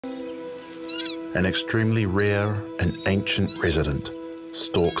an extremely rare and ancient resident,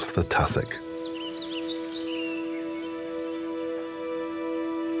 stalks the tussock.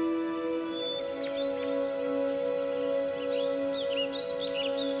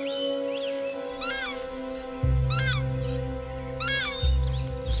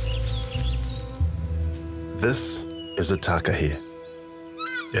 This is a takahe.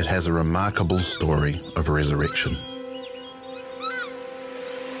 It has a remarkable story of resurrection.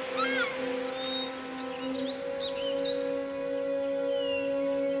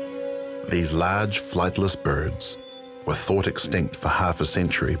 These large flightless birds were thought extinct for half a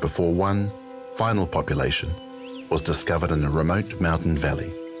century before one final population was discovered in a remote mountain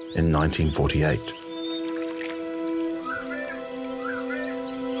valley in 1948.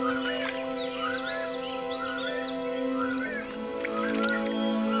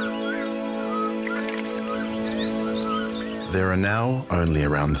 There are now only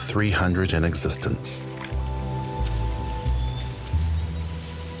around 300 in existence.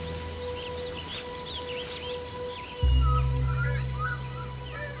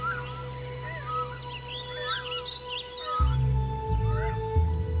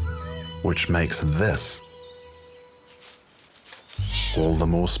 Which makes this all the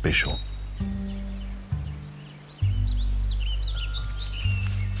more special.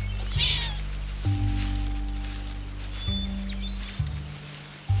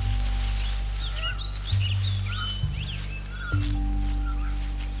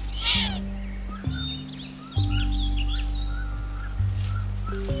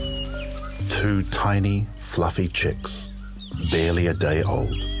 Two tiny, fluffy chicks, barely a day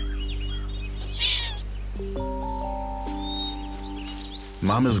old.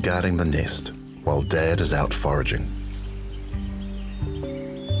 Mum is guarding the nest while Dad is out foraging.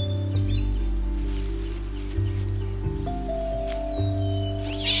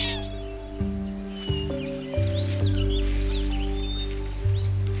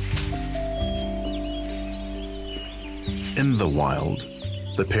 In the wild,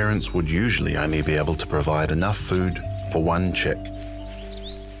 the parents would usually only be able to provide enough food for one chick,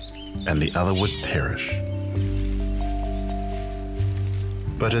 and the other would perish.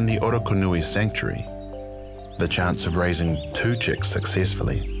 But in the Orokonui sanctuary, the chance of raising two chicks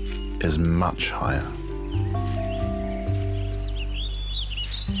successfully is much higher.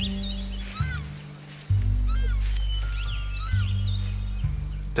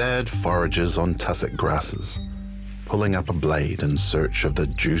 Dad forages on tussock grasses, pulling up a blade in search of the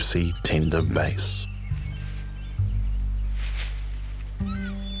juicy, tender base.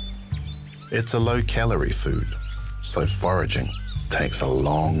 It's a low-calorie food, so foraging takes a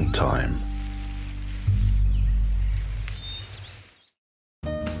long time.